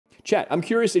Chat, I'm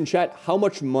curious in chat, how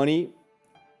much money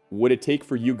would it take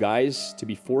for you guys to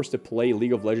be forced to play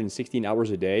League of Legends 16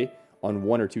 hours a day on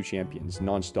 1 or 2 champions,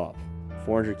 non-stop?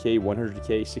 400k,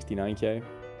 100k, 69k?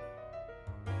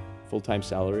 Full-time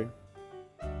salary?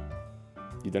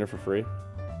 You done it for free?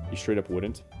 You straight up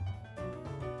wouldn't?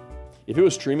 If it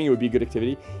was streaming, it would be a good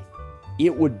activity.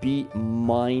 It would be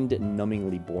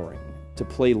mind-numbingly boring to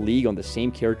play League on the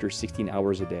same character 16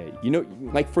 hours a day. You know,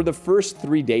 like for the first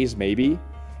 3 days maybe.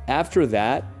 After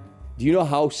that, do you know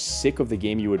how sick of the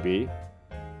game you would be?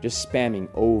 Just spamming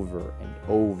over and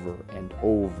over and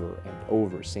over and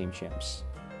over same champs.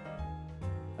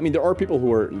 I mean, there are people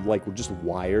who are like just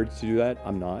wired to do that.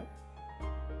 I'm not.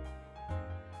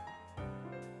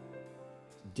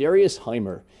 Darius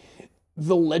Heimer.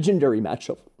 The legendary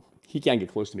matchup. He can't get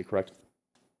close to me, correct?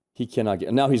 He cannot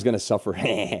get... Now he's going to suffer.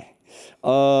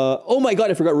 Oh my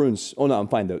god, I forgot runes. Oh no, I'm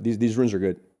fine though. These runes are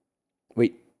good.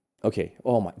 Wait. Okay.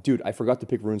 Oh my... Dude, I forgot to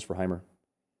pick runes for Heimer.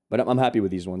 But I'm happy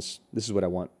with these ones. This is what I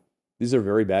want. These are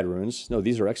very bad runes. No,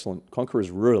 these are excellent. Conqueror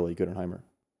is really good on Heimer.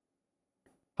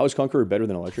 How is Conqueror better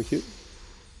than Electrocute?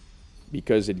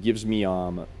 Because it gives me...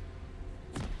 What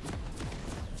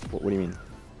do you mean?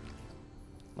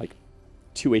 Like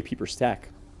 2 AP per stack.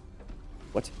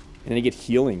 What? And then I get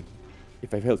healing.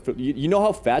 If I fail, you know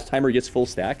how fast Heimer gets full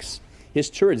stacks? His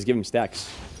turrets give him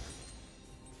stacks.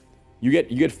 You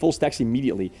get full stacks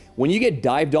immediately. When you get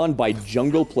dived on by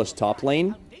jungle plus top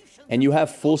lane, and you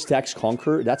have full stacks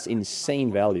Conqueror, that's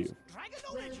insane value.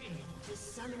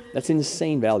 That's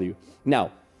insane value.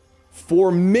 Now,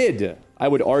 for mid, I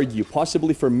would argue,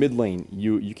 possibly for mid lane,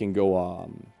 you can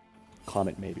go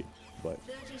Comet maybe, but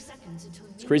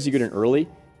it's crazy good in early.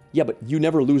 Yeah, but you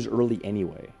never lose early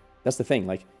anyway. That's the thing.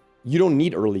 Like, you don't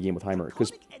need early game with Heimer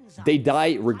because they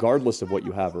die regardless of what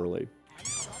you have early.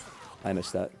 I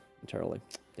missed that entirely.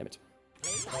 Damn it.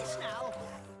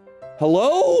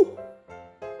 Hello?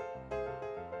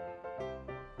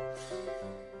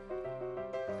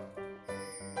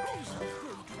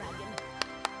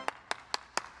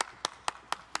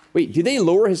 Wait, did they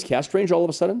lower his cast range all of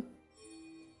a sudden?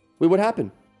 Wait, what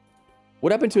happened?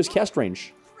 What happened to his cast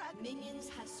range?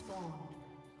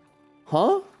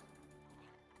 Huh?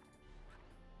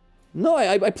 No,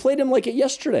 I played him like it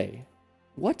yesterday.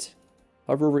 What?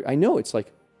 However, I know it's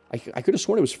like... I could have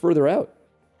sworn it was further out.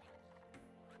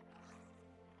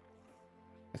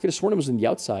 I could have sworn it was in the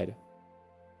outside.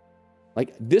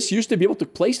 Like, this used to be able to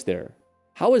place there.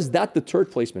 How is that the turret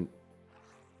placement?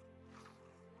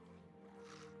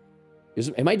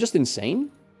 Am I just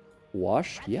insane?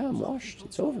 Washed? Yeah, I'm washed.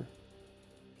 It's over.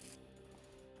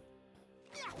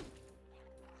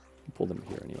 Pull them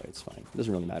here anyway, it's fine. It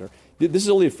doesn't really matter. This is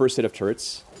only the first set of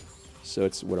turrets, so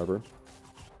it's whatever.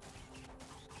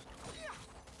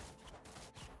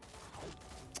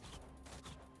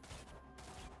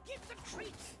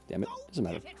 Damn it, doesn't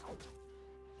matter.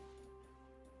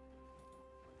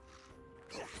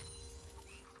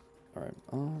 Alright,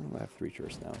 I have 3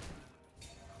 turrets now.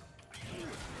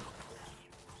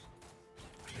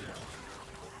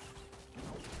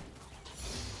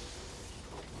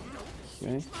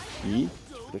 Okay, E,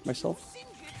 protect myself.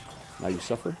 Now you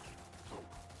suffer.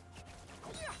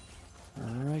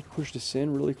 Alright, push this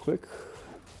in really quick.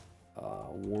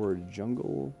 Ward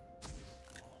jungle.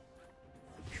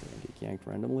 Sure, I get ganked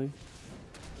randomly.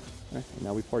 Alright, and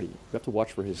now we party. We have to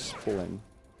watch for his pull in.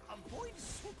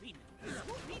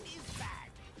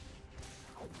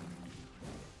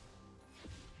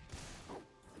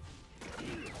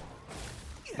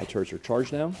 My turrets are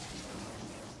charged now.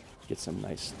 Get some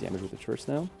nice damage with the turrets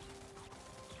now.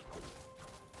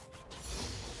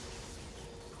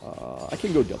 I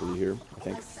can go W here, I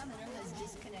think.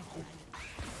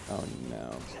 Oh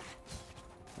no.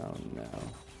 Oh no.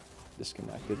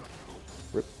 Disconnected.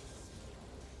 Rip.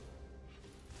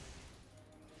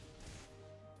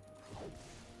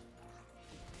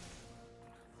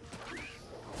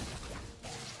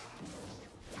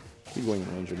 Keep going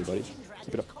in range, everybody.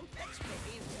 Keep it up.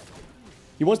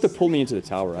 He wants to pull me into the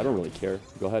tower. I don't really care.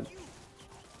 Go ahead.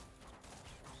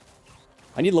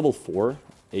 I need level 4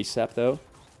 ASAP, though,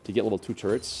 to get level 2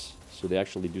 turrets, so they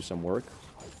actually do some work.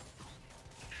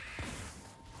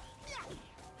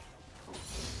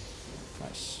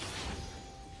 Nice.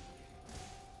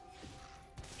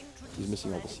 He's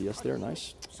missing all the CS there.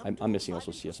 Nice. I'm missing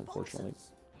also CS, unfortunately.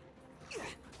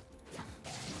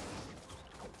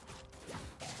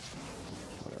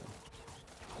 Whatever.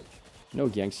 No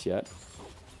ganks yet.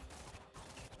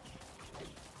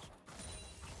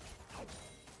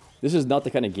 This is not the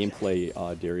kind of gameplay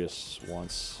Darius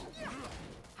wants.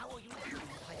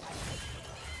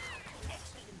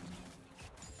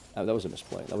 That was a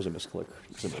misplay. That was a misclick.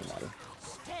 It doesn't really matter.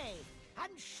 Stay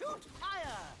and shoot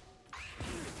fire.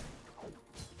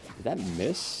 Did that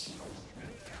miss?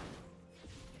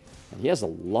 And he has a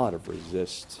lot of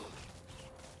resist.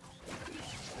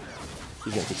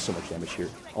 He's gonna take so much damage here.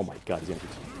 Oh my god, he's gonna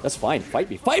take... That's fine. Fight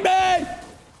me. Fight me!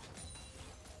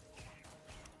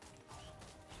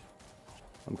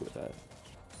 I'm good with that.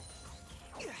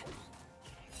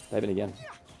 Dive in again.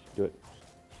 Do it.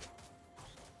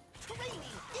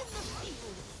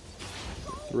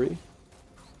 3.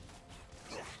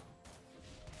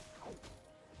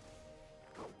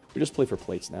 We just play for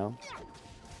plates now.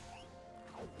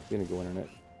 He's gonna go internet.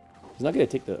 He's not gonna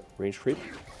take the range creep.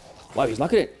 Wow, he's not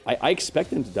gonna... I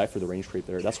expected him to die for the range creep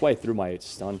there. That's why I threw my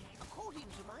stun.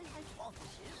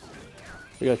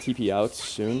 We got TP out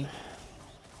soon.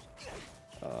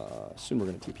 Soon we're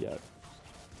gonna TP out.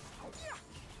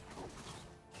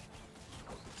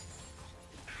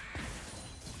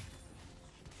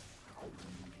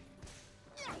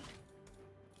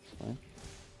 Fine.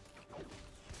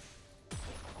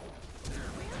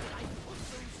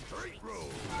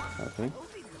 Okay.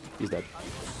 He's dead.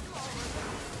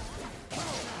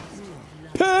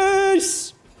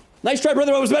 Peace! Nice try,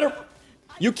 brother. I was better.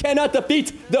 You cannot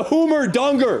defeat the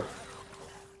Heimerdinger.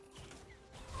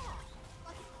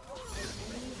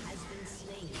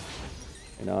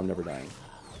 And now I'm never dying.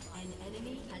 An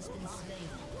enemy has been slain.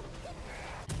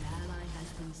 An ally has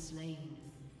been slain.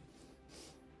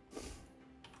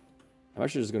 I'm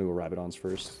actually just gonna go Rabadons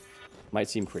first. Might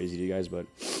seem crazy to you guys, but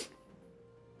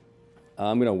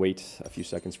I'm gonna wait a few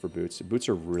seconds for boots. Boots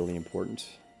are really important.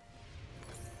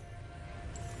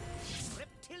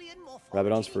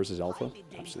 Rabadons versus Alpha?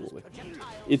 Absolutely.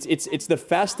 It's the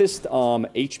fastest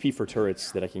HP for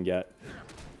turrets that I can get.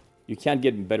 You can't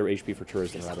get better HP for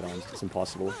turrets than Rabadons. It's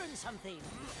impossible.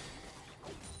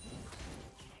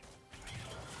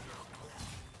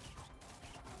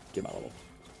 Get my level.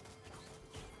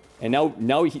 And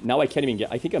now I can't even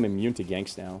get... I think I'm immune to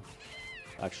ganks now,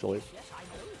 actually.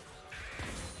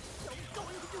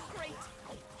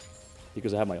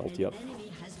 Because I have my ulti up.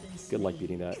 Good luck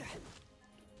beating that.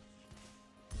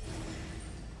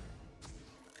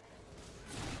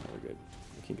 We're good.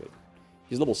 Looking good.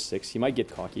 He's level 6. He might get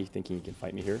cocky, thinking he can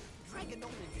fight me here.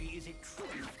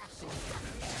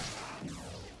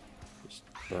 Just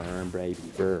burn, baby.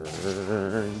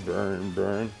 Burn, burn,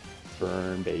 burn.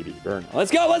 Burn, baby. Burn.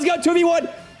 Let's go! Let's go!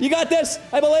 2v1! You got this!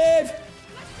 I believe!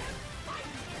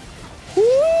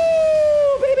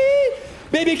 Woo! Baby!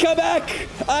 Baby, come back!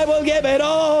 I will give it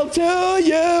all to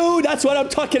you! That's what I'm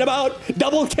talking about!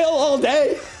 Double kill all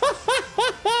day!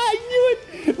 I knew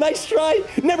it! Nice try!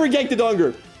 Never gank the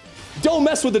Donger! Don't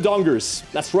mess with the Dongers!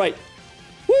 That's right!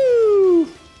 Woo!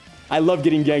 I love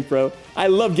getting ganked, bro. I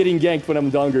love getting ganked when I'm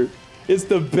a Donger. It's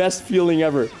the best feeling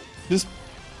ever. Just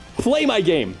play my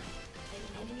game.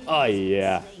 Oh,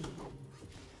 yeah.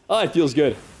 Oh, it feels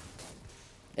good.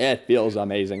 It feels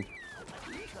amazing.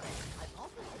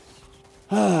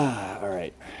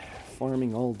 Alright.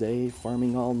 Farming all day,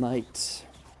 farming all night.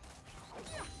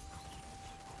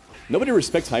 Nobody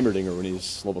respects Heimerdinger when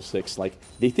he's level 6. Like,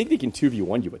 they think they can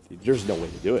 2v1 you, but there's no way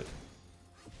to do it.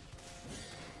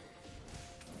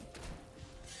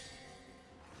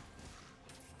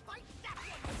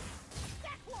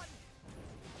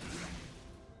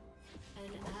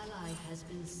 An ally has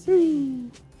been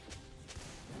slain.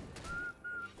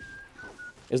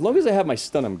 As long as I have my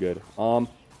stun, I'm good.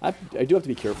 I do have to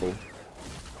be careful.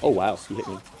 Oh, wow. He hit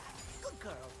me.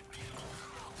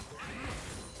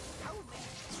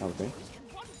 It's fine with me.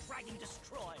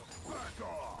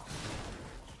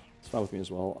 It's fine with me as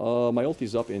well. My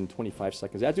ulti's up in 25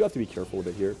 seconds. I do have to be careful a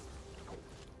bit here.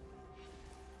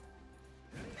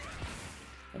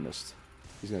 I missed.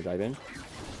 He's going to dive in.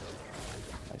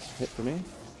 Nice hit for me.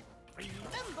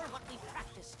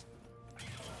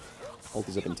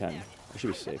 Ulti's up in 10. I should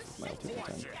be safe with my ulti in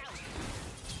 10.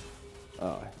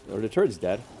 Or the turret's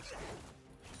dead.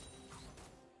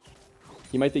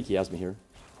 He might think he has me here.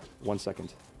 1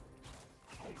 second.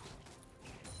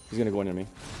 He's gonna go into me.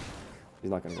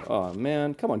 He's not gonna go. Oh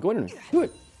man, come on, go into me. Do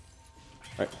it.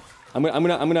 All right, I'm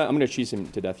gonna cheese him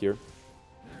to death here.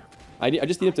 I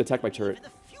just need him to attack my turret.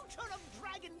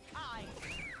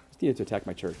 Just need him to attack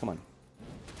my turret. Come on.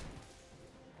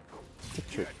 Take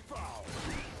the turret.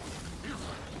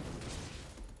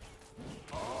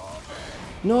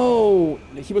 No,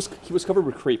 he was covered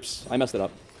with creeps. I messed it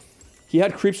up. He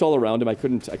had creeps all around him. I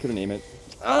couldn't aim it.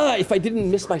 Ah, if I didn't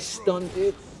miss my stun,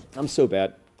 dude. I'm so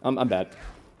bad. I'm bad.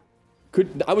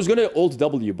 I was gonna ult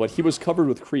W, but he was covered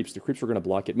with creeps. The creeps were gonna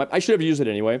block it. I should have used it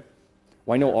anyway.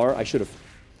 Why no R? I should have.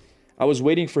 I was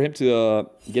waiting for him to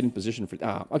get in position for...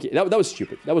 okay, that was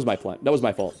stupid. That was my plan. That was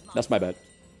my fault. That's my bad.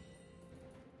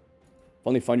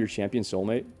 Only find your champion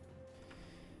soulmate.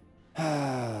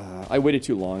 I waited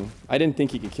too long. I didn't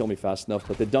think he could kill me fast enough,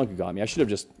 but the dunk got me. I should have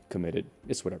just committed.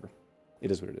 It's whatever.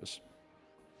 It is what it is.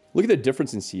 Look at the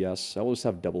difference in CS. I always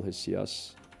have double his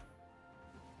CS.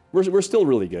 We're still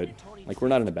really good. Like, we're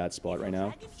not in a bad spot right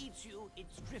now.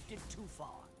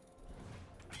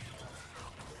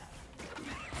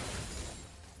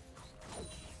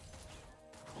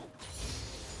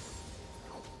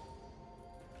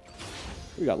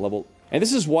 We got level... And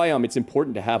this is why it's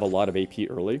important to have a lot of AP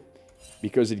early,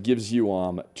 because it gives you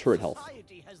turret health,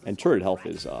 and turret health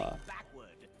is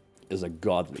a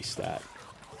godly stat.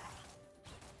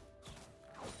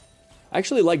 I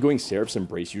actually like going Seraph's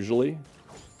Embrace usually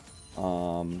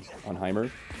on Heimer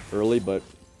early, but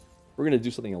we're gonna do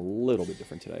something a little bit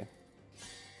different today.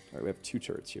 All right, we have 2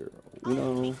 turrets here.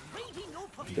 Uno,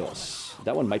 dos.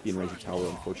 That one might be in range of tower,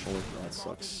 unfortunately. That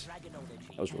sucks.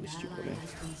 That was really stupid of me.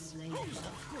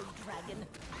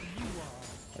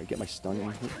 Alright, get my stun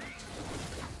in here.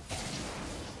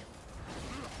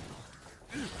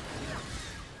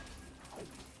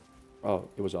 Oh,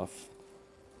 it was off.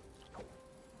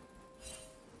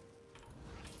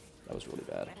 That was really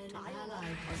bad.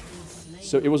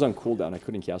 So it was on cooldown, I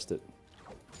couldn't cast it.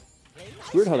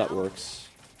 It's weird how that works.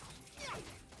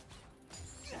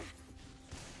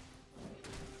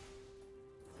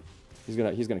 He's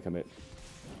gonna commit.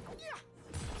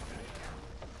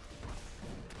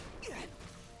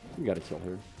 We gotta kill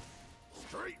her.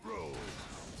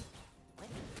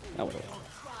 That one.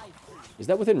 Is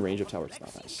that within range of tower? It's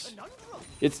not nice.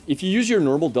 It's if you use your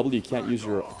normal W, you can't use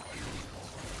your.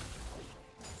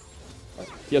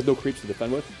 He has no creeps to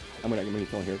defend with. I'm gonna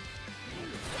kill him here.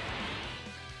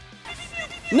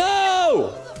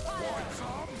 No!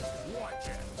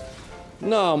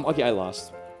 No. Okay, I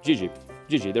lost. GG.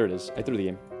 GG. There it is. I threw the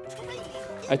game.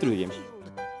 I threw the game.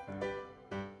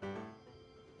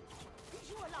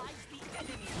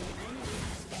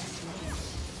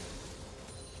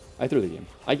 I threw the game.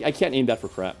 I can't aim that for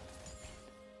crap.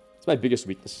 It's my biggest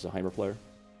weakness as a Heimer player.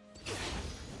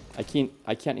 I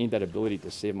can't aim that ability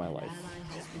to save my life.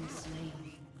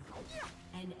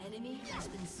 An enemy has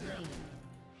been slain.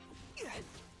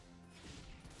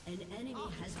 An enemy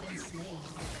has been slain.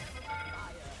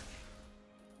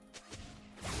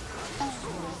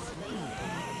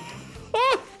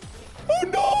 Ah! Oh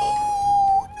no!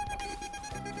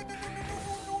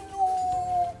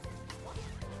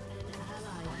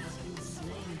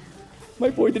 My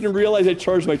boy didn't realize I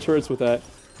charged my turrets with that.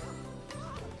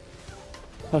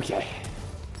 Okay.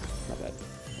 Not bad.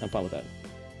 I'm fine with that.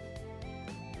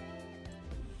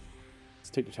 Let's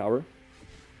take the tower.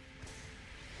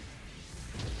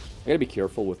 I gotta be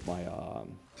careful with my,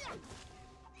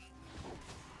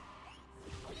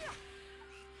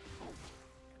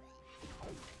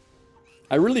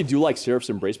 I really do like Seraph's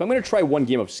Embrace, but I'm gonna try one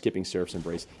game of skipping Seraph's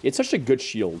Embrace. It's such a good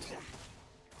shield.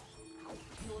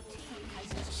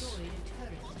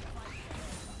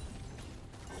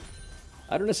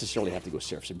 I don't necessarily have to go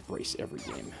Seraph's Embrace every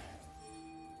game.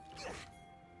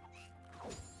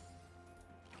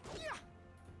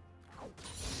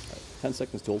 Right, 10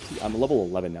 seconds to ulti. I'm level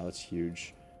 11 now, that's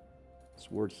huge.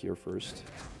 Let's ward here first.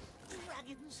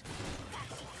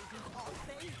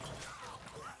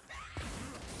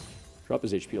 Drop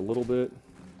his HP a little bit.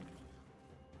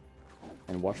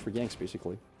 And watch for ganks,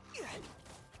 basically.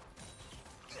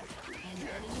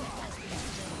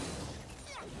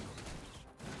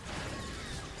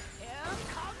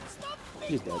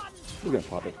 He's dead. We're gonna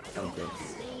pop it. I don't care.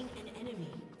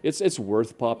 It's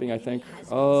worth popping, I think.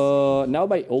 Now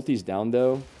my ulti's down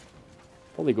though.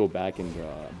 Probably go back and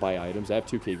buy items. I have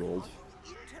 2k gold.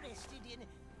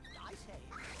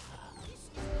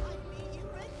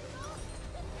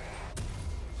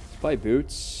 Buy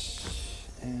boots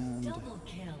and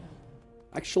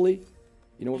actually,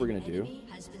 you know what we're gonna do?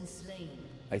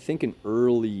 I think an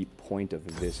early point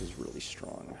of this is really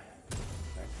strong.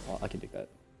 Okay, well, I can take that.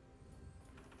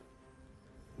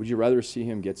 Would you rather see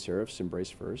him get Seraph's Embrace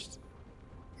first?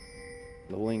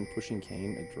 Leveling, pushing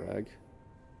Kayn, a drag.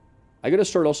 I gotta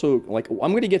start also, like,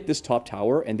 I'm gonna get this top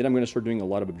tower, and then I'm gonna start doing a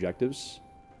lot of objectives.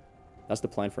 That's the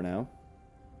plan for now.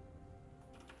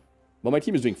 But my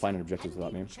team is doing fine on objectives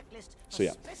without me. So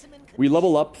yeah. We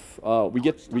level up, we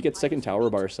get second tower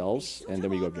by ourselves, and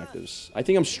then we go objectives. I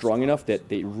think I'm strong enough that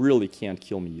they really can't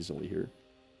kill me easily here.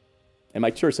 And my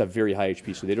turrets have very high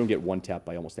HP, so they don't get one-tapped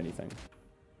by almost anything.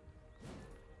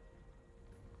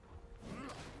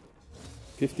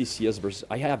 50 CS versus...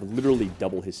 I have literally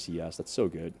double his CS. That's so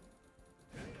good.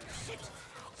 Sit,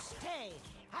 stay,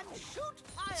 and shoot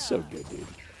so good, dude. Of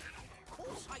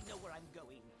course I know where I'm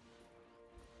going.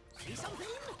 See something?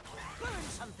 Burn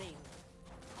something.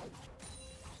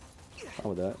 How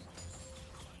with that?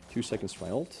 2 seconds for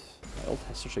my ult. My ult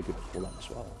has such a good cooldown as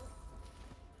well.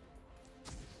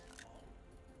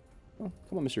 Oh,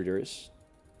 come on, Mr. Darius.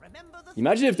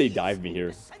 Imagine if they dive me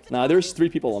here. Nah, there's 3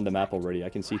 people on the map already. I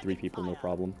can see 3 people, no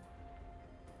problem.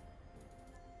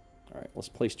 Alright, let's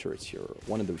place turrets here.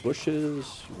 One in the bushes,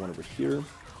 one over here.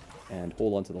 And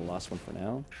hold on to the last one for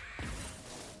now.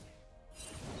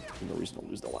 No reason to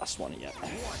lose the last one yet.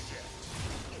 Okay,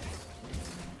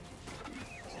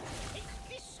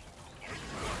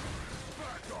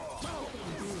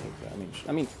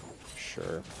 I mean,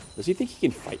 sure. Does he think he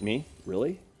can fight me?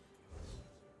 Really?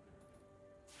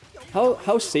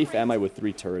 How safe am I with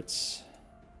 3 turrets?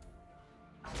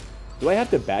 Do I have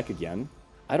to back again?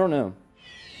 I don't know.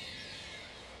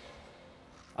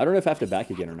 I don't know if I have to back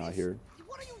again or not here.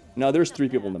 No, there's 3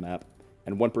 people on the map,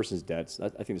 and 1 person's dead, so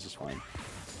I think this is fine.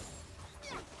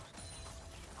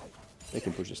 They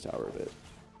can push this tower a bit.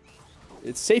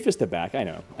 It's safest to back, I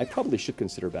know. I probably should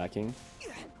consider backing.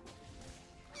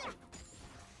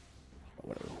 But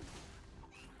whatever.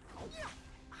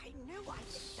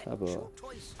 Have a...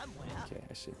 Okay,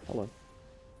 I see. Hold on.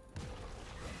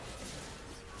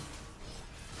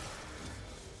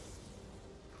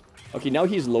 Okay, now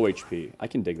he's low HP. I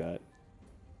can dig that.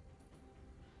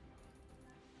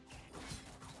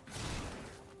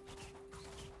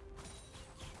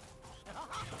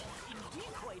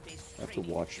 I have to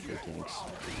watch for ganks.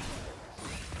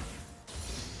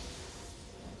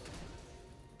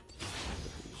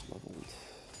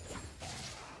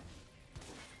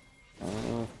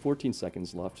 14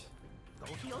 seconds left.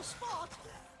 Go to your spot.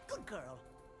 Good girl.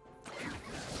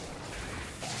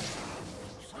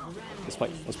 Let's play.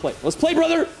 Let's play. Let's play,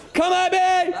 brother! Come at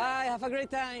me! Bye, have a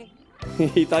great time.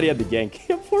 He thought he had the gank.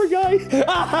 Poor guy.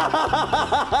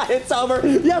 It's over.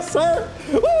 Yes, sir!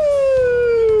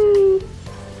 Woo!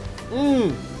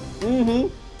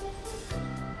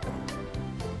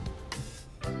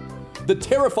 The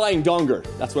terrifying Donger.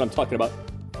 That's what I'm talking about.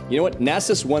 You know what?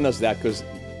 Nasus won us that because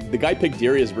the guy picked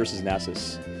Darius versus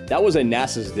Nasus. That was a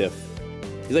Nasus diff.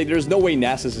 He's like, there's no way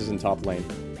Nasus is in top lane.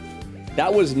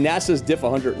 That was Nasus diff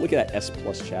 100. Look at that S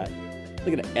plus chat.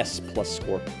 Look at an S plus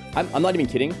score. I'm not even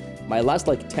kidding. My last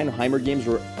like 10 Heimer games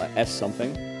were S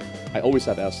something. I always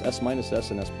have S. S minus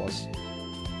S and S plus.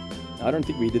 I don't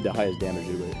think we did the highest damage,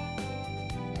 did we?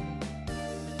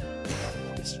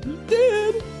 Yes, we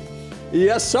did.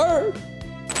 Yes, sir.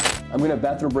 I'm gonna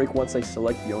bathroom break once I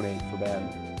select Yone for ban.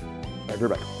 Alright, we're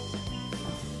back.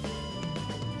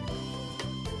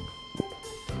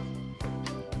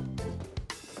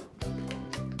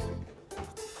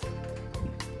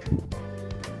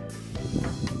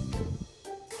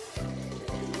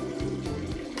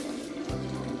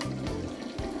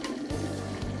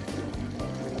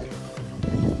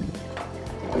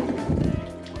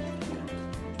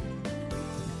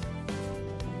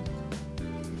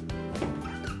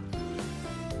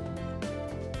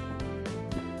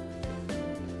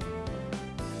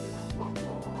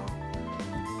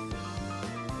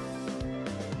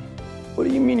 What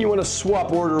do you mean you want to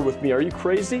swap order with me? Are you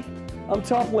crazy? I'm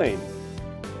top lane.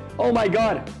 Oh my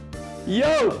god.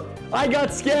 Yo! I got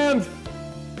scammed!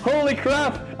 Holy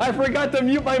crap! I forgot to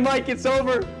mute my mic. It's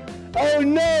over. Oh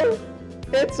no!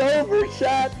 It's over,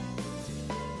 chat.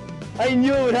 I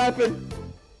knew it would happen.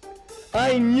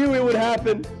 I knew it would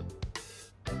happen.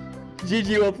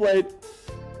 GG, well played.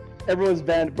 Everyone's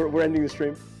banned, but we're ending the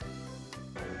stream.